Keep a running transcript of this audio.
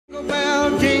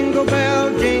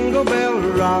Jingle bell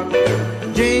rock,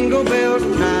 jingle bell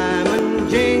time, and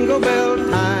jingle bell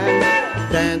time.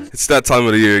 Dance. It's that time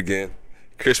of the year again.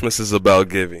 Christmas is about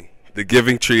giving. The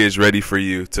giving tree is ready for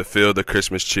you to feel the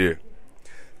Christmas cheer.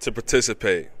 To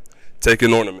participate, take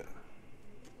an ornament.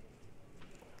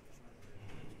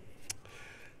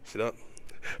 Sit up.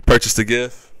 Purchase the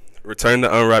gift. Return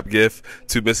the unwrapped gift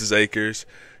to Mrs. Akers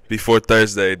before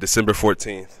Thursday, December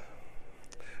 14th.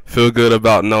 Feel good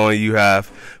about knowing you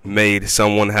have made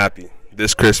someone happy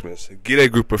this Christmas. Get a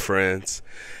group of friends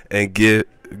and give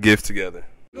together.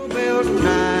 Jingle bell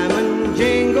time and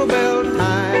jingle bell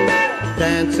time,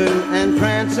 dancing and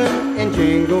prancing in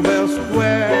Jingle Bell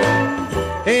Square.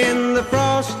 In the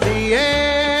frosty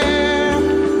air,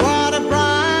 what a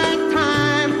bright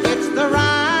time, it's the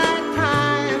right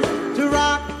time to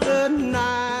rock the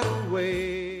night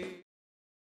away.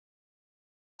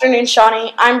 Good afternoon,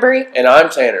 Shawnee. I'm Bree. And I'm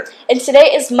Tanner. And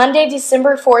today is Monday,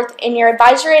 December 4th, and your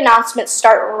advisory announcements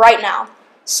start right now.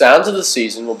 Sounds of the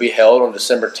Season will be held on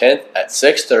December 10th at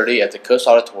 6:30 at the Coast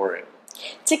Auditorium.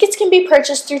 Tickets can be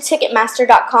purchased through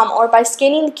Ticketmaster.com or by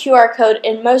scanning the QR code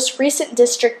in most recent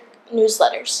district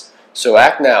newsletters. So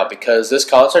act now because this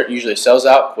concert usually sells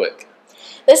out quick.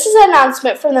 This is an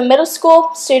announcement from the middle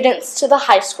school students to the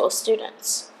high school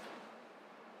students.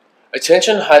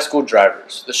 Attention high school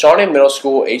drivers. The Shawnee Middle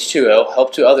School H2O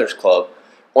Help to Others Club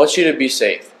wants you to be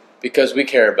safe because we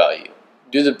care about you.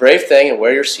 Do the brave thing and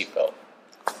wear your seatbelt.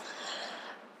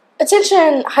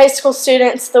 Attention high school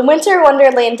students, the Winter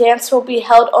Wonderland Dance will be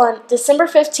held on December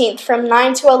 15th from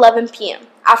 9 to 11 p.m.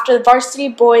 after the varsity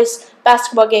boys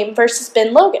basketball game versus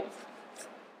Ben Logan.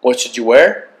 What should you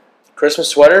wear? Christmas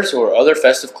sweaters or other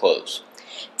festive clothes.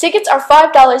 Tickets are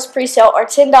 $5 pre-sale or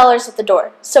 $10 at the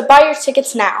door, so buy your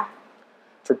tickets now.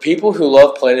 For people who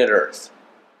love planet Earth,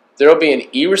 there will be an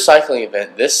e-recycling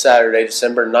event this Saturday,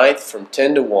 December 9th from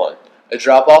 10 to 1. A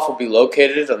drop-off will be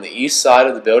located on the east side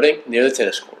of the building near the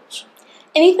tennis courts.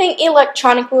 Anything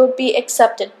electronic will be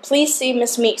accepted. Please see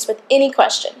Ms. Meeks with any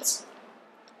questions.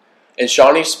 In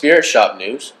Shawnee Spirit Shop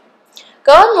news,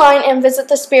 go online and visit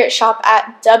the Spirit Shop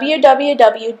at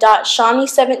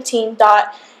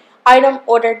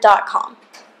www.shawnee17.itemorder.com.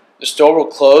 the store will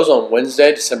close on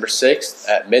Wednesday, December 6th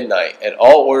at midnight, and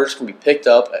all orders can be picked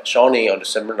up at Shawnee on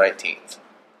December 19th.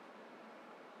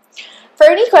 For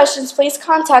any questions, please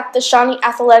contact the Shawnee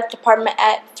Athletic Department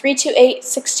at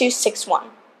 328-6261.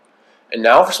 And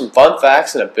now for some fun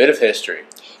facts and a bit of history.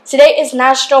 Today is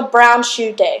National Brown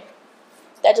Shoe Day.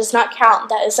 That does not count.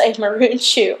 That is a maroon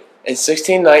shoe. In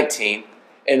 1619,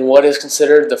 in what is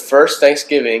considered the first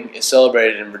Thanksgiving, is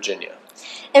celebrated in Virginia.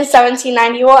 In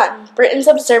 1791, Britain's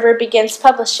Observer begins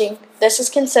publishing. This is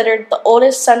considered the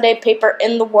oldest Sunday paper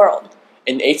in the world.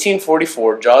 In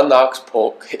 1844, John Knox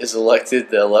Polk is elected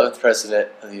the 11th President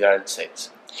of the United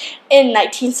States. In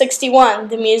 1961,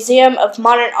 the Museum of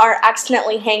Modern Art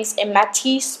accidentally hangs a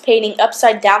Matisse painting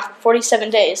upside down for 47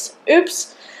 days.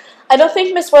 Oops! I don't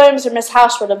think Miss Williams or Miss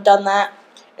House would have done that.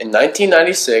 In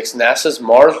 1996, NASA's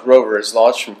Mars rover is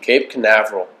launched from Cape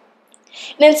Canaveral.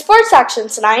 And in sports action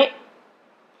tonight,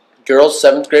 Girls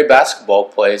 7th grade basketball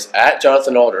plays at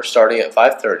Jonathan Alder starting at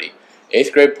 5:30.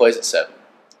 8th grade plays at 7.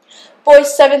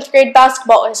 boys 7th grade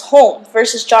basketball is home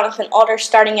versus Jonathan Alder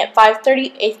starting at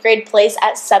 5:30. 8th grade plays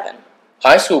at 7.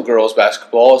 High school girls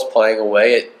basketball is playing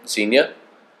away at Xenia.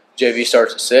 JV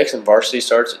starts at 6 and varsity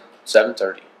starts at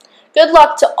 7:30. Good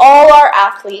luck to all our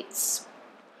athletes.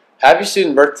 Happy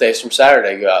student birthdays from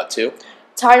Saturday go out to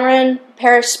Tyron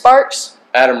Paris Sparks,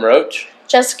 Adam Roach,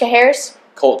 Jessica Harris,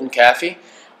 Colton Caffey,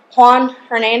 Juan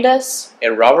Hernandez,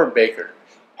 and Robert Baker.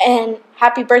 and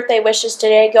happy birthday wishes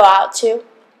today go out to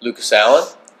Lucas Allen,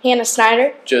 Hannah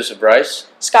Snyder, Joseph Bryce,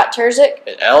 Scott Terzic,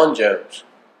 and Alan Jones.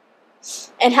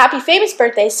 and happy famous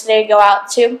birthdays today go out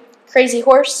to Crazy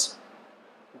Horse,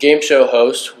 Game show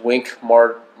host Wink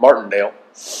Martindale,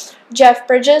 Jeff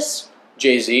Bridges,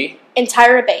 Jay-Z, and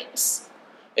Tyra Banks.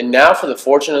 and now for the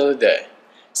fortune of the day.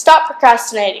 Stop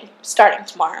procrastinating, starting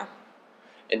tomorrow.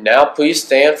 And now please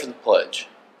stand for the pledge.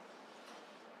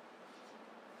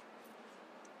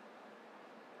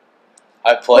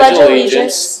 I pledge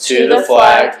allegiance to the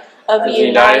flag of the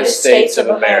United States of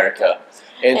America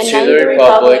and to the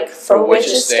republic for which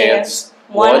it stands,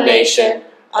 one nation,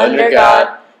 under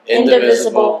God,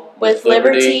 indivisible, with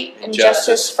liberty and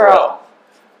justice for all.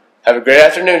 Have a great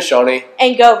afternoon, Shawnee.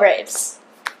 And go Braves!